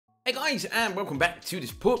Hey guys, and welcome back to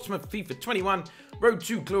this Portsmouth FIFA 21 Road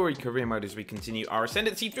to Glory career mode as we continue our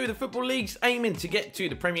ascendancy through the football leagues, aiming to get to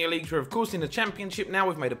the Premier League. We're of course in the Championship now.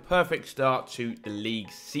 We've made a perfect start to the league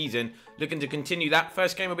season. Looking to continue that.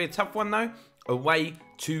 First game will be a tough one though, away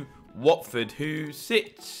to Watford, who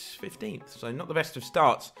sits 15th, so not the best of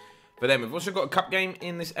starts for them. We've also got a cup game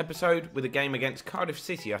in this episode with a game against Cardiff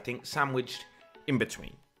City, I think, sandwiched in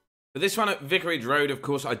between. For this one at Vicarage Road, of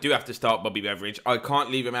course, I do have to start Bobby Beveridge. I can't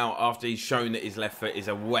leave him out after he's shown that his left foot is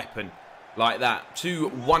a weapon like that. 2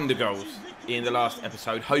 wonder goals in the last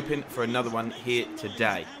episode, hoping for another one here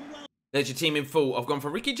today. There's your team in full. I've gone for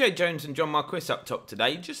Ricky J. Jones and John Marquis up top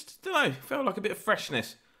today. Just, don't know, felt like a bit of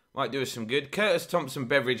freshness might do us some good. Curtis, Thompson,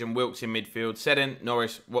 Beveridge and Wilkes in midfield. Seddon,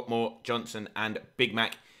 Norris, Watmore, Johnson and Big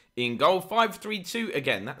Mac in goal. 5-3-2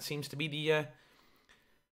 again. That seems to be the...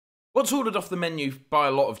 what's ordered off the menu by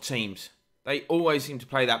a lot of teams. They always seem to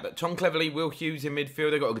play that. But Tom Cleverley, Will Hughes in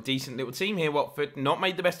midfield. They've got a decent little team here, Watford. Not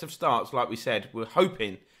made the best of starts, like we said. We're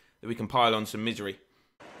hoping that we can pile on some misery.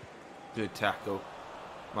 Good tackle.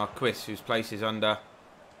 Marquis, whose place is under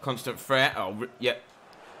constant threat. Oh, yeah.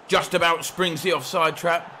 Just about springs the offside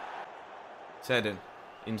trap. Seddon,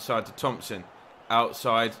 inside to Thompson.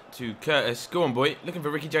 Outside to Curtis. Go on, boy. Looking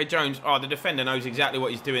for Ricky J. Jones. Oh, the defender knows exactly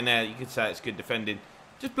what he's doing there. You could say it's good defending.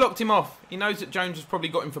 Just blocked him off. He knows that Jones has probably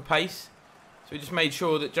got him for pace. So he just made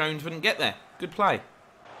sure that Jones wouldn't get there. Good play.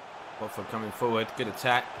 Watford coming forward. Good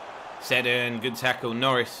attack. Seddon. Good tackle.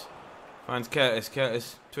 Norris finds Curtis.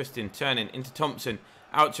 Curtis twisting, turning into Thompson.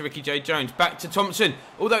 Out to Ricky J. Jones. Back to Thompson.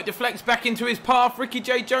 Although it deflects back into his path. Ricky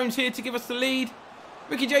J. Jones here to give us the lead.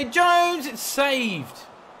 Ricky J. Jones. It's saved.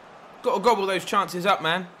 Got to gobble those chances up,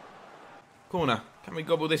 man. Corner. Can we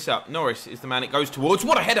gobble this up? Norris is the man it goes towards.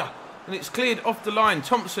 What a header. And it's cleared off the line.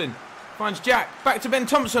 Thompson finds Jack. Back to Ben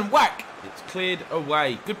Thompson. Whack. It's cleared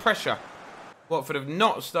away. Good pressure. Watford have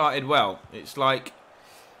not started well. It's like...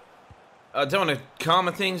 I don't want to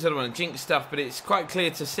karma things. I don't want to jinx stuff. But it's quite clear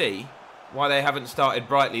to see why they haven't started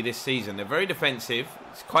brightly this season. They're very defensive.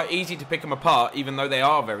 It's quite easy to pick them apart, even though they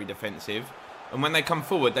are very defensive. And when they come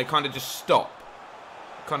forward, they kind of just stop.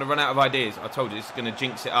 Kind of run out of ideas. I told you, this is going to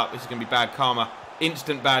jinx it up. This is going to be bad karma.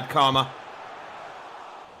 Instant bad karma.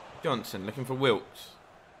 Johnson looking for Wilkes.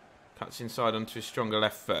 Cuts inside onto his stronger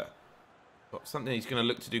left foot. Got something he's going to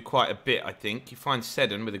look to do quite a bit, I think. He finds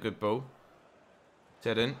Seddon with a good ball.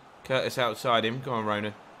 Seddon. Curtis outside him. Go on,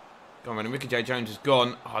 Ronan. Go on, Ronan. Ricky J. Jones is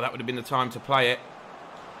gone. Oh, that would have been the time to play it.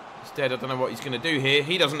 Instead, I don't know what he's going to do here.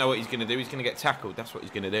 He doesn't know what he's going to do. He's going to get tackled. That's what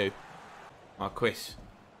he's going to do. Marquis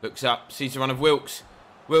looks up. Sees the run of Wilkes.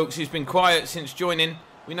 Wilkes, who's been quiet since joining.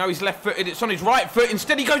 We know he's left-footed. It's on his right foot.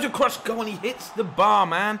 Instead, he goes across. Go on, he hits the bar,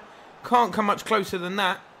 man. Can't come much closer than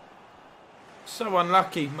that. So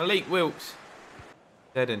unlucky. Malik Wilkes.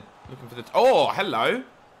 Seddon looking for the... Oh, hello.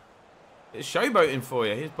 It's showboating for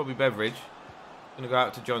you. Here's Bobby Beveridge. Going to go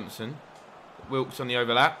out to Johnson. Wilkes on the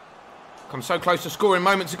overlap. Comes so close to scoring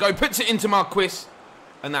moments ago. Puts it into Marquis.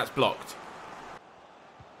 And that's blocked.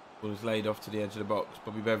 Ball is laid off to the edge of the box.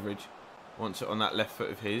 Bobby Beveridge wants it on that left foot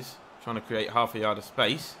of his. Trying to create half a yard of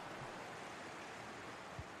space.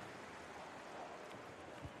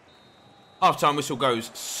 Half-time whistle goes.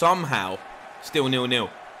 Somehow, still 0-0.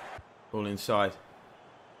 Ball inside.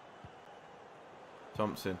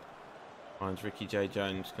 Thompson finds Ricky J.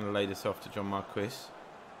 Jones. Going to lay this off to John Marquis.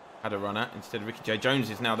 Had a runner. Instead, Ricky J. Jones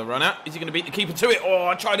is now the runner. Is he going to beat the keeper to it? Oh,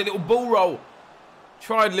 I tried a little ball roll.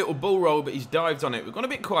 Tried a little ball roll, but he's dived on it. We've gone a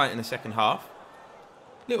bit quiet in the second half.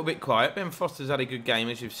 A little bit quiet. Ben Foster's had a good game,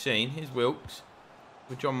 as you've seen. Here's Wilkes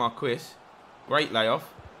with John Marquis. Great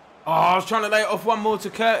layoff. Oh, I was trying to lay it off one more to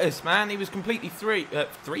Curtis, man. He was completely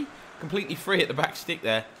completely free at the back stick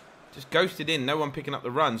there. Just ghosted in. No one picking up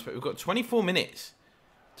the runs. But we've got 24 minutes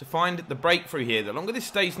to find the breakthrough here. The longer this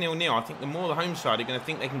stays 0-0, I think the more the home side are going to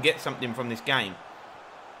think they can get something from this game.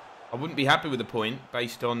 I wouldn't be happy with the point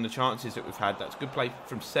based on the chances that we've had. That's good play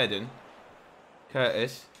from Seddon.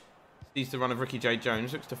 Curtis sees the run of Ricky J.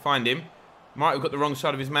 Jones. Looks to find him. Might have got the wrong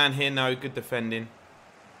side of his man here. No, good defending.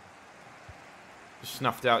 Just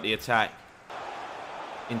snuffed out the attack.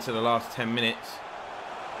 Into the last 10 minutes.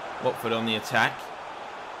 Watford on the attack.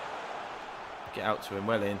 Get out to him.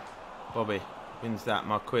 Well in. Bobby wins that.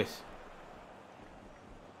 Marquis.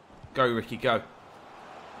 Go, Ricky, go.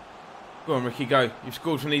 Go on, Ricky, go. You've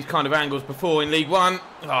scored from these kind of angles before in League One.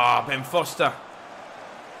 Ah, Ben Foster.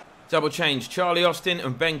 Double change. Charlie Austin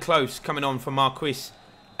and Ben Close coming on for Marquis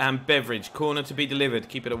and Beveridge. Corner to be delivered.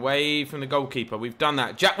 Keep it away from the goalkeeper. We've done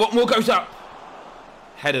that. Jack Watmore goes up.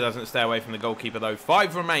 Header doesn't stay away from the goalkeeper, though.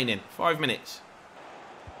 5 remaining. 5 minutes.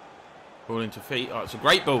 Ball into feet. Oh, it's a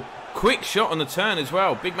great ball. Quick shot on the turn as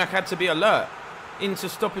well. Big Mac had to be alert. into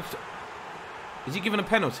stoppage. Is he given a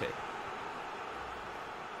penalty?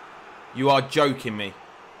 You are joking me.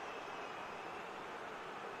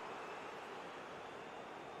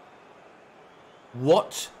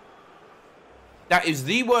 What? That is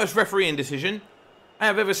the worst refereeing decision I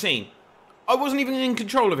have ever seen. I wasn't even in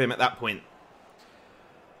control of him at that point.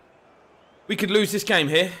 We could lose this game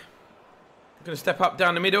here. I'm going to step up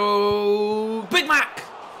down the middle. Big Mac!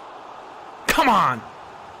 Come on!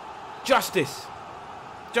 Justice.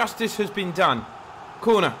 Justice has been done.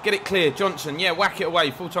 Corner, get it clear. Johnson, yeah, whack it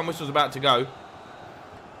away. Full-time whistle's about to go.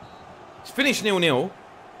 It's finished 0-0,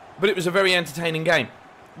 but it was a very entertaining game.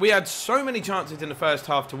 We had so many chances in the first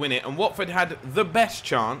half to win it, and Watford had the best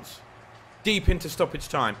chance deep into stoppage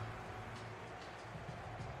time.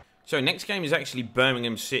 So next game is actually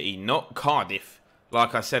Birmingham City, not Cardiff,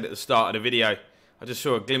 like I said at the start of the video. I just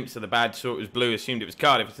saw a glimpse of the badge, saw it was blue, assumed it was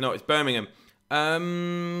Cardiff. It's not, it's Birmingham.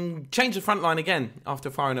 Change the front line again after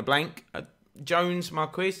firing a blank. Jones,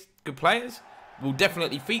 Marquis, good players. Will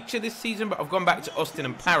definitely feature this season, but I've gone back to Austin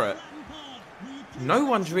and Parrott. No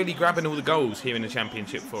one's really grabbing all the goals here in the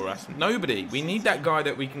Championship for us. Nobody. We need that guy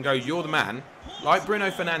that we can go, you're the man, like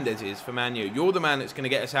Bruno Fernandes is for Man U. You're the man that's going to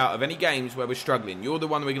get us out of any games where we're struggling. You're the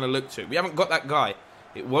one we're going to look to. We haven't got that guy.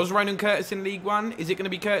 It was Ronan Curtis in League One. Is it going to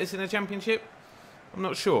be Curtis in the Championship? I'm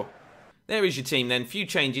not sure. There is your team then. Few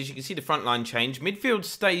changes. You can see the front line change. Midfield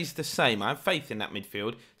stays the same. I have faith in that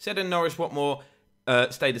midfield. Said and Norris, Watmore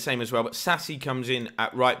stay the same as well. But Sassy comes in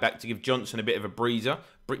at right back to give Johnson a bit of a breather.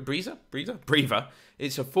 Breather.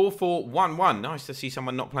 It's a 4-4-1-1. Nice to see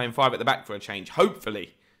someone not playing 5 at the back for a change.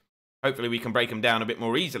 Hopefully we can break them down a bit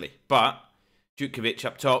more easily. But Djukovic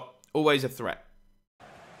up top, always a threat.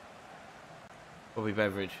 Bobby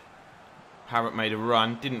Beveridge. Parrott made a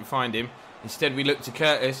run, didn't find him. Instead, we look to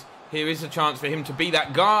Curtis. Here is a chance for him to be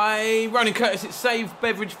that guy. Ronan Curtis, it's saved.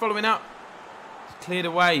 Beveridge following up. It's cleared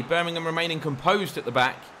away. Birmingham remaining composed at the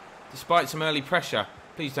back, despite some early pressure.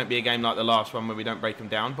 Please don't be a game like the last one where we don't break them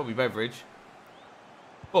down. Bobby Beveridge.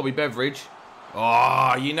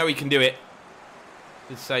 Oh, you know he can do it.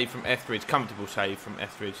 Good save from Etheridge. Comfortable save from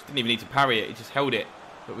Etheridge. Didn't even need to parry it. He just held it.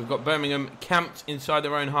 But we've got Birmingham camped inside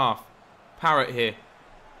their own half. Parrott here.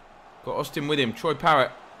 Got Austin with him. Troy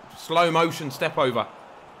Parrott. Slow motion step over.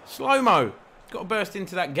 Slow-mo. Got to burst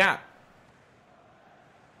into that gap.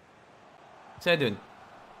 Tedden.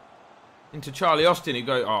 Into Charlie Austin who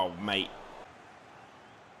goes, oh, mate.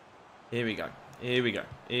 Here we go.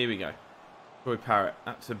 Troy Parrott.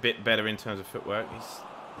 That's a bit better in terms of footwork.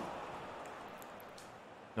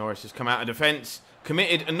 Norris has come out of defence.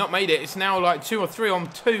 Committed and not made it. It's now like 2 or 3 on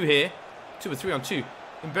 2 here. 2 or 3 on 2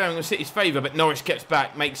 in Birmingham City's favour. But Norris gets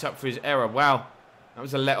back. Makes up for his error. Wow. That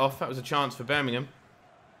was a let-off. That was a chance for Birmingham.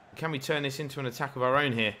 Can we turn this into an attack of our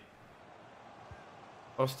own here?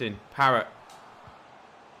 Austin. Parrott.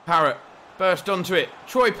 Burst onto it.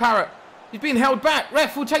 Troy Parrott. He's being held back.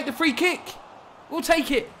 Ref will take the free kick. We'll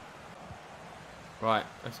take it. Right,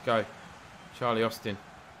 let's go. Charlie Austin.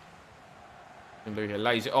 In blue here,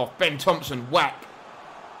 lays it off. Ben Thompson, whack.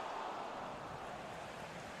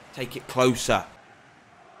 Take it closer.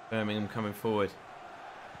 Birmingham coming forward.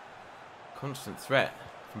 Constant threat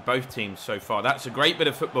from both teams so far. That's a great bit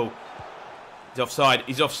of football.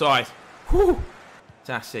 He's offside. Whew.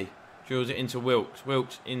 Sassy drills it into Wilkes.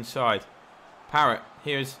 Wilkes inside. Parrott.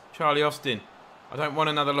 Here's Charlie Austin. I don't want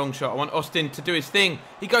another long shot. I want Austin to do his thing.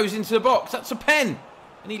 He goes into the box. That's a pen.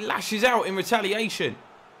 And he lashes out in retaliation.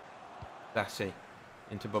 Sassy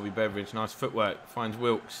into Bobby Beveridge. Nice footwork. Finds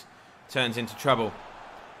Wilkes. Turns into trouble.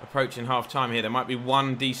 Approaching half-time here. There might be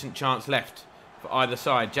one decent chance left for either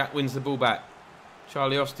side. Jack wins the ball back.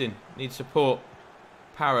 Charlie Austin needs support.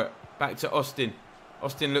 Parrott back to Austin.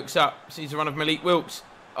 Austin looks up. Sees the run of Malik Wilkes.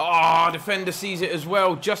 Oh, defender sees it as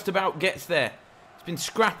well. Just about gets there. It's been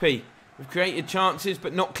scrappy. We've created chances,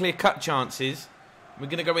 but not clear-cut chances. We're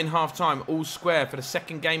going to go in half-time, all square for the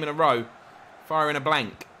second game in a row, firing a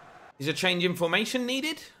blank. Is a change in formation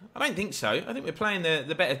needed? I don't think so. I think we're playing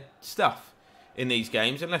the better stuff in these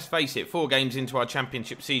games. And let's face it, 4 games into our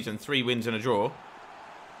championship season, 3 wins and a draw.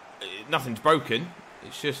 Nothing's broken.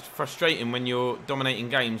 It's just frustrating when you're dominating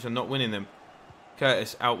games and not winning them.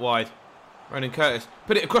 Curtis out wide. Ronan Curtis.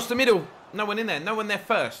 Put it across the middle. No one in there. No one there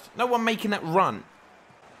first. No one making that run.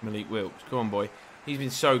 Malik Wilkes. Go on, boy. He's been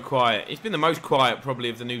so quiet. He's been the most quiet, probably,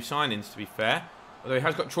 of the new signings, to be fair. Although he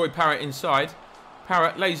has got Troy Parrott inside.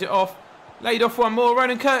 Parrott lays it off. Laid off one more.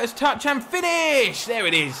 Ronan Curtis, touch and finish. There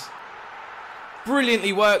it is.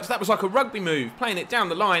 Brilliantly works. That was like a rugby move. Playing it down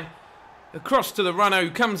the line. Across to the runner who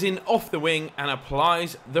comes in off the wing and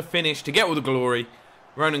applies the finish to get all the glory.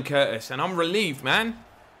 Ronan Curtis. And I'm relieved, man.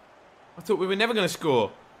 I thought we were never going to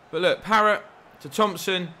score. But look, Parrott to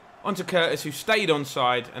Thompson, onto Curtis, who stayed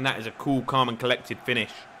onside, and that is a cool, calm and collected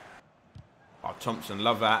finish. Oh, Thompson,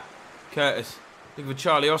 love that. Curtis, looking for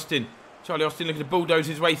Charlie Austin. Charlie Austin looking to bulldoze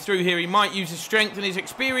his way through here. He might use his strength and his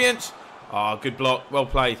experience. Oh, good block. Well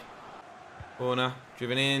played. Corner,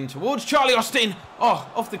 driven in towards Charlie Austin. Oh,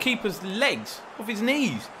 off the keeper's legs, off his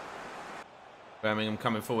knees. Birmingham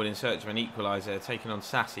coming forward in search of an equaliser, taking on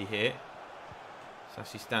Sassy here.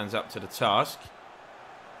 Sassy stands up to the task.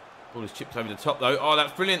 Ball is chipped over the top though. Oh,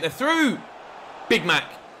 that's brilliant. They're through. Big Mac.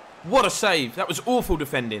 What a save. That was awful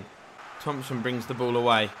defending. Thompson brings the ball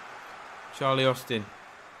away. Charlie Austin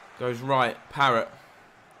goes right. Parrott.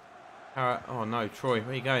 Parrott. Oh no, Troy.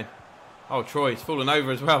 Where are you going? Oh, Troy's fallen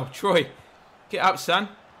over as well. Troy, get up, son.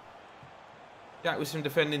 Jack with some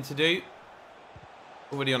defending to do.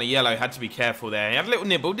 Already on a yellow. Had to be careful there. He had a little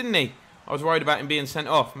nibble, didn't he? I was worried about him being sent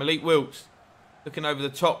off. Malik Wilkes looking over the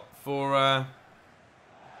top for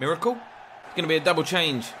Miracle. It's going to be a double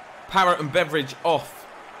change. Parrott and Beveridge off.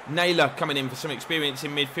 Naylor coming in for some experience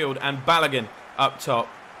in midfield. And Balogun up top.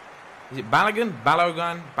 Is it Balogun?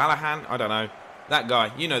 Balogun? Balahan? I don't know. That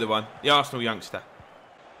guy. You know the one. The Arsenal youngster.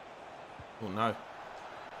 Oh, no.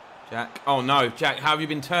 Jack. Oh, no. Jack, how have you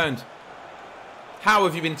been turned? How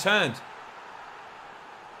have you been turned?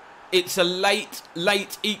 It's a late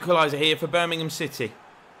equaliser here for Birmingham City.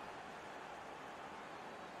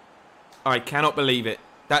 I cannot believe it.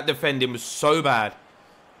 That defending was so bad.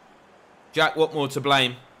 Jack Watmore to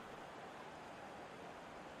blame.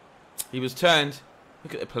 He was turned.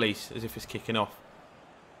 Look at the police as if it's kicking off.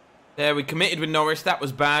 There, we committed with Norris. That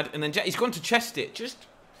was bad. And then Jack, he's gone to chest it. Just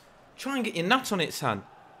try and get your nut on it, son.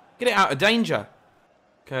 Get it out of danger.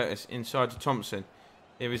 Curtis inside to Thompson.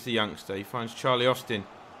 Here is the youngster. He finds Charlie Austin.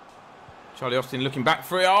 Charlie Austin looking back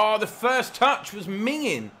for it. Oh, the first touch was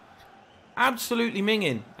minging. Absolutely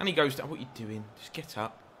minging. And he goes down. What are you doing? Just get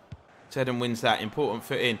up. Tedden wins that. Important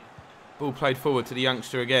foot in. Ball played forward to the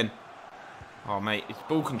youngster again. Oh, mate. His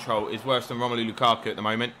ball control is worse than Romelu Lukaku at the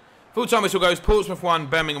moment. Full-time whistle goes. Portsmouth 1,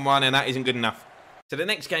 Birmingham 1, and that isn't good enough. So the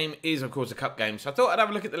next game is, of course, a cup game. So I thought I'd have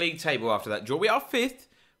a look at the league table after that draw. We are 5th.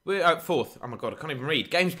 We're 4th. Oh, my God. I can't even read.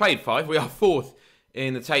 Games played 5. We are 4th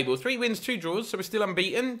in the table. 3 wins, 2 draws. So we're still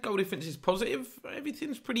unbeaten. Goal difference is positive.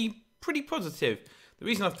 Everything's pretty positive. The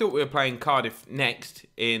reason I thought we were playing Cardiff next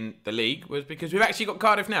in the league was because we've actually got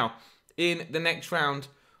Cardiff now in the next round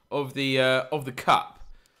of the cup.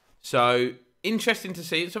 So interesting to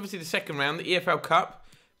see. It's obviously the second round, the EFL Cup.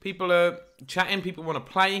 People are chatting. People want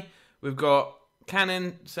to play. We've got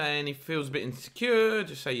Cannon saying he feels a bit insecure.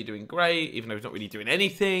 Just say you're doing great, even though he's not really doing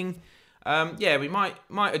anything. Yeah, we might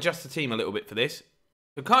adjust the team a little bit for this.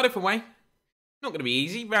 So Cardiff away. Not going to be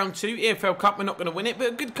easy. Round 2, EFL Cup, we're not going to win it, but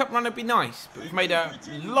a good cup run would be nice. But we've made a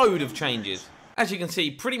load of changes. As you can see,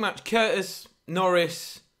 pretty much Curtis,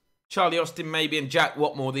 Norris, Charlie Austin maybe, and Jack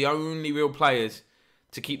Watmore, the only real players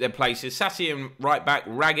to keep their places. Sassy and right back,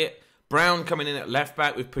 Raggett. Brown coming in at left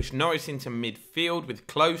back. We've pushed Norris into midfield with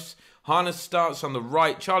Close. Harness starts on the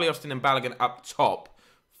right. Charlie Austin and Balogun up top.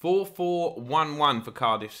 4-4-1-1 for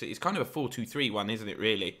Cardiff City. It's kind of a 4-2-3-1, isn't it,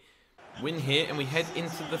 really? Win here and we head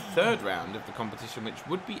into the 3rd round of the competition, which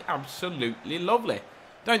would be absolutely lovely.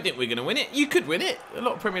 Don't think we're going to win it. You could win it. A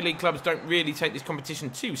lot of Premier League clubs don't really take this competition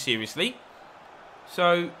too seriously.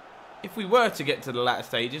 So if we were to get to the latter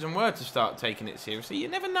stages and were to start taking it seriously, you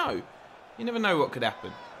never know. You never know what could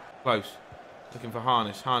happen. Close. Looking for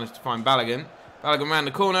Harness. Harness to find Balogun. Balogun round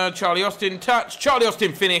the corner. Charlie Austin touch. Charlie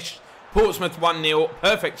Austin finished. Portsmouth 1-0.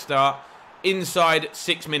 Perfect start. Inside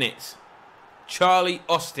 6 minutes. Charlie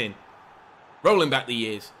Austin. Rolling back the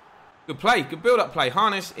years. Good play. Good build-up play.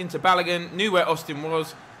 Harness into Balogun. Knew where Austin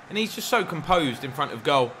was. And he's just so composed in front of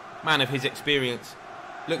goal. Man of his experience.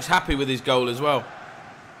 Looks happy with his goal as well.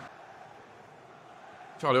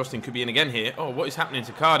 Charlie Austin could be in again here. Oh, what is happening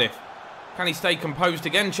to Cardiff? Can he stay composed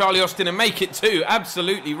again, Charlie Austin, and make it 2?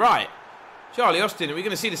 Absolutely right. Charlie Austin, are we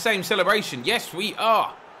going to see the same celebration? Yes, we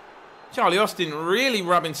are. Charlie Austin really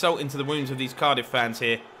rubbing salt into the wounds of these Cardiff fans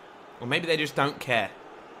here. Or maybe they just don't care.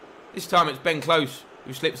 This time it's Ben Close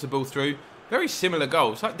who slips the ball through. Very similar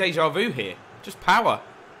goals. It's like deja vu here. Just power.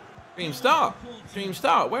 Dream start. Dream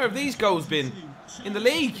start. Where have these goals been? In the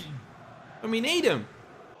league. When we need them.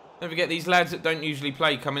 Don't forget these lads that don't usually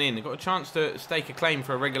play coming in. They've got a chance to stake a claim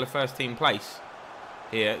for a regular first team place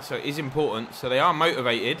here. So it is important. So they are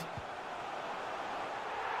motivated.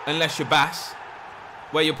 Unless you're Bass.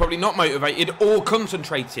 Where you're probably not motivated or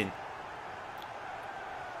concentrating.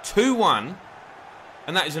 2-1.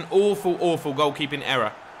 And that is an awful, awful goalkeeping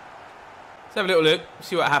error. Let's have a little look.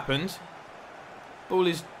 See what happens. Ball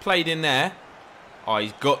is played in there. Oh,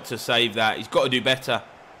 he's got to save that. He's got to do better.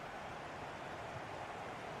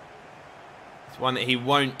 One that he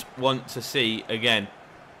won't want to see again.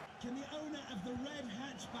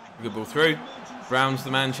 Good ball through. Brown's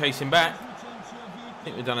the man chasing back. I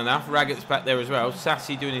think we've done enough. Raggett's back there as well.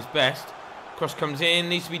 Sassy doing his best. Cross comes in.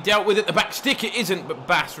 Needs to be dealt with at the back stick. It isn't, but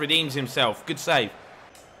Bass redeems himself. Good save.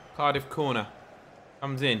 Cardiff corner.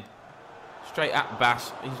 Comes in. Straight at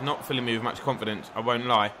Bass. He's not filling me with much confidence, I won't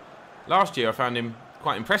lie. Last year I found him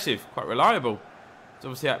quite impressive, quite reliable. It's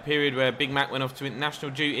obviously that period where Big Mac went off to international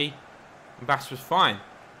duty and Bass was fine.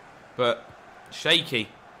 But shaky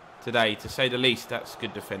today, to say the least. That's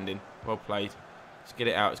good defending. Well played. Let's get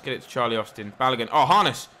it out. Let's get it to Charlie Austin. Balogun. Oh,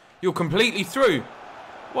 Harness. You're completely through.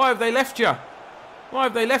 Why have they left you? Why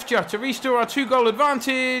have they left you? To restore our 2-goal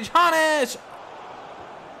advantage. Harness.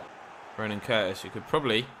 Ronan Curtis, who could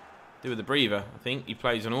probably do with the breather. I think he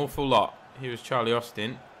plays an awful lot. Here is Charlie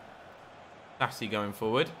Austin. Sassy going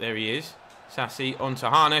forward. There he is. Sassy onto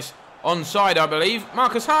Harness. Onside, I believe.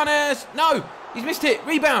 Marcus Harness. No. He's missed it.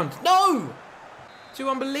 Rebound. No. 2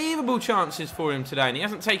 unbelievable chances for him today, and he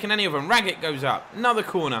hasn't taken any of them. Raggett goes up. Another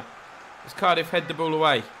corner. As Cardiff head the ball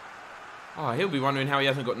away. Oh, he'll be wondering how he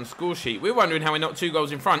hasn't gotten the score sheet. We're wondering how he knocked 2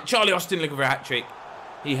 goals in front. Charlie Austin looking for a hat-trick.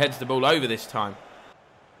 He heads the ball over this time.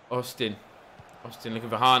 Austin looking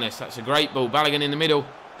for Harness. That's a great ball. Balogun in the middle.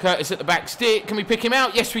 Curtis at the back stick. Can we pick him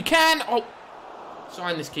out? Yes, we can. Oh,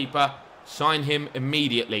 sign this keeper. Sign him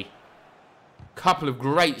immediately. Couple of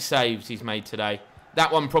great saves he's made today.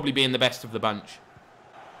 That one probably being the best of the bunch.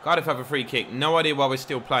 Cardiff have a free kick. No idea why we're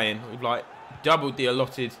still playing. We've like doubled the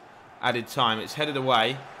allotted added time. It's headed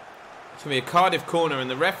away. It's going to be a Cardiff corner, and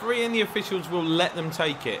the referee and the officials will let them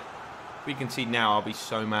take it. If we concede now, I'll be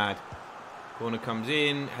so mad. Corner comes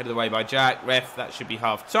in, headed away by Jack. Ref, that should be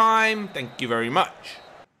half time. Thank you very much.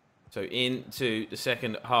 So into the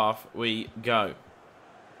second half we go.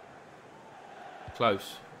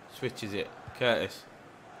 Close. Switches it. Curtis.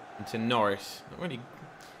 Into Norris. Not really.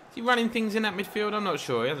 Is he running things in that midfield? I'm not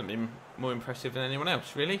sure. He hasn't been more impressive than anyone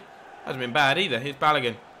else, really. Hasn't been bad either. Here's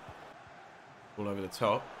Balogun. All over the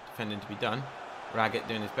top. Defending to be done. Raggett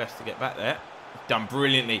doing his best to get back there. Done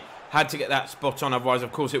brilliantly. Had to get that spot on, otherwise,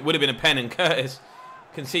 of course, it would have been a pen. And Curtis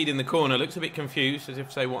conceding the corner. Looks a bit confused, as if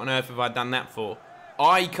to say, what on earth have I done that for?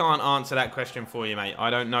 I can't answer that question for you, mate. I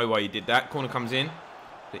don't know why you did that. Corner comes in.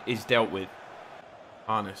 It is dealt with.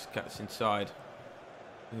 Harness cuts inside.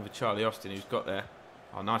 Looking for Charlie Austin, who's got there.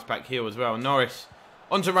 Oh, nice back heel as well. Norris.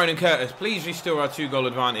 On to Ronan Curtis. Please restore our 2-goal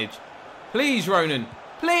advantage. Please, Ronan.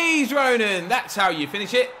 Please, Ronan. That's how you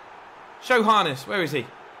finish it. Show Harness. Where is he?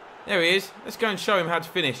 There he is. Let's go and show him how to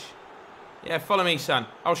finish. Yeah, follow me, son.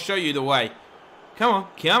 I'll show you the way. Come on.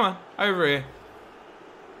 Come on. Over here.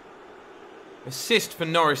 Assist for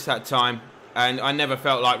Norris that time. And I never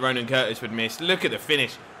felt like Ronan Curtis would miss. Look at the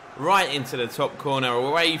finish. Right into the top corner.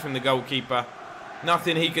 Away from the goalkeeper.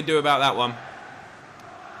 Nothing he could do about that one.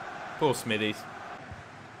 Poor Smithies.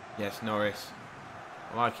 Yes, Norris.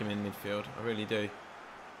 I like him in midfield. I really do.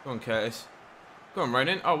 Go on, Curtis. Go on,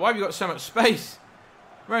 Ronan. Oh, why have you got so much space?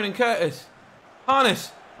 Ronan Curtis.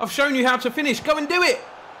 Harness. I've shown you how to finish. Go and do it.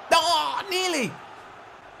 Oh, nearly.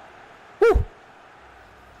 Woo.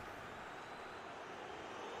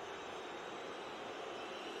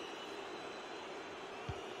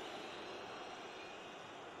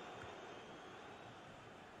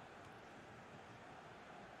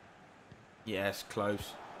 Yes,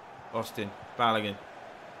 close. Austin. Balogun.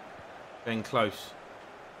 Then close.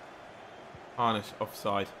 Harness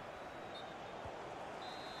offside.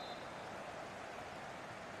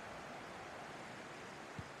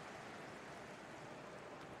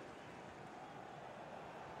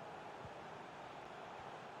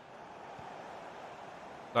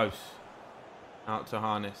 Close. Out to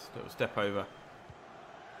Harness. Little step over.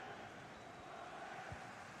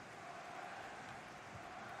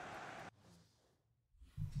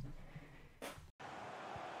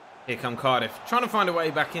 Here come Cardiff. Trying to find a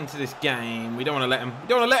way back into this game. We don't want to let him. We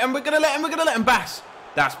don't want to let him. We're going to let him. We're going to let him. Bass.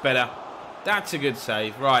 That's better. That's a good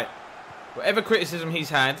save. Right. Whatever criticism he's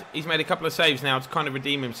had, he's made a couple of saves now to kind of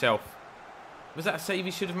redeem himself. Was that a save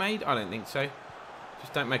he should have made? I don't think so.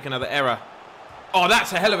 Just don't make another error. Oh,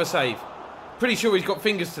 that's a hell of a save. Pretty sure he's got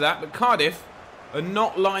fingers to that, but Cardiff are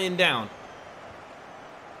not lying down.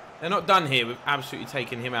 They're not done here with absolutely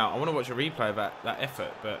taking him out. I want to watch a replay of that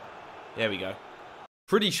effort, but there we go.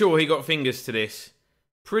 Pretty sure he got fingers to this.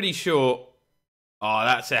 Pretty sure. Oh,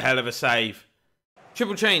 that's a hell of a save.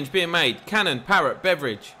 Triple change being made. Cannon, Parrott,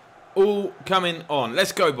 Beveridge. All coming on.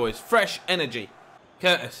 Let's go, boys. Fresh energy.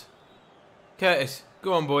 Curtis. Curtis.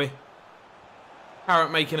 Go on, boy.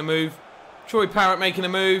 Parrott making a move. Troy Parrott making a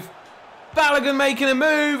move. Balogun making a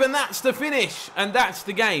move. And that's the finish. And that's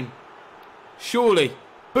the game. Surely.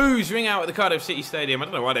 Boos ring out at the Cardiff City Stadium. I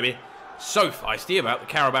don't know why they'd be so feisty about the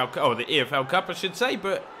Carabao, or the EFL Cup, I should say,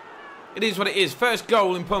 but it is what it is. First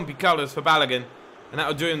goal in Pompey colours for Balogun, and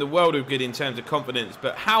that'll do him the world of good in terms of confidence.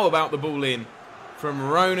 But how about the ball in from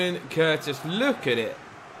Ronan Curtis? Look at it.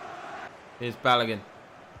 Here's Balogun.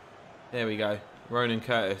 There we go. Ronan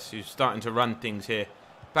Curtis, who's starting to run things here.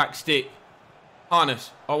 Back stick.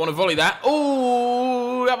 Harness. I want to volley that.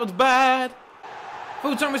 Oh, that was bad.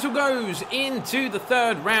 Full-time whistle goes. Into the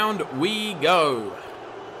third round we go.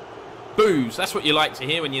 Boos. That's what you like to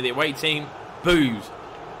hear when you're the away team. Boos.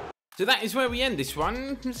 So that is where we end this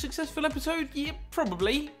one. Successful episode? Yeah,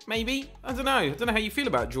 probably. Maybe. I don't know. I don't know how you feel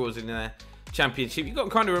about draws in the Championship. You've got to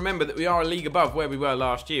kind of remember that we are a league above where we were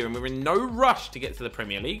last year, and we're in no rush to get to the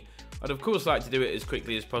Premier League. I'd of course like to do it as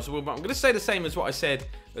quickly as possible, but I'm going to say the same as what I said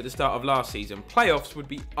at the start of last season. Playoffs would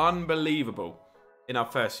be unbelievable in our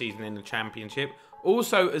first season in the Championship.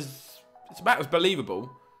 Also, it's about as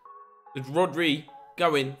believable as Rodri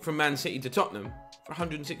going from Man City to Tottenham for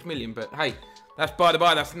 106 million. But hey, that's by the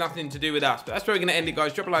by. That's nothing to do with us. But that's where we're going to end it,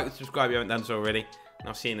 guys. Drop a like and subscribe if you haven't done so already. And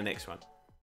I'll see you in the next one.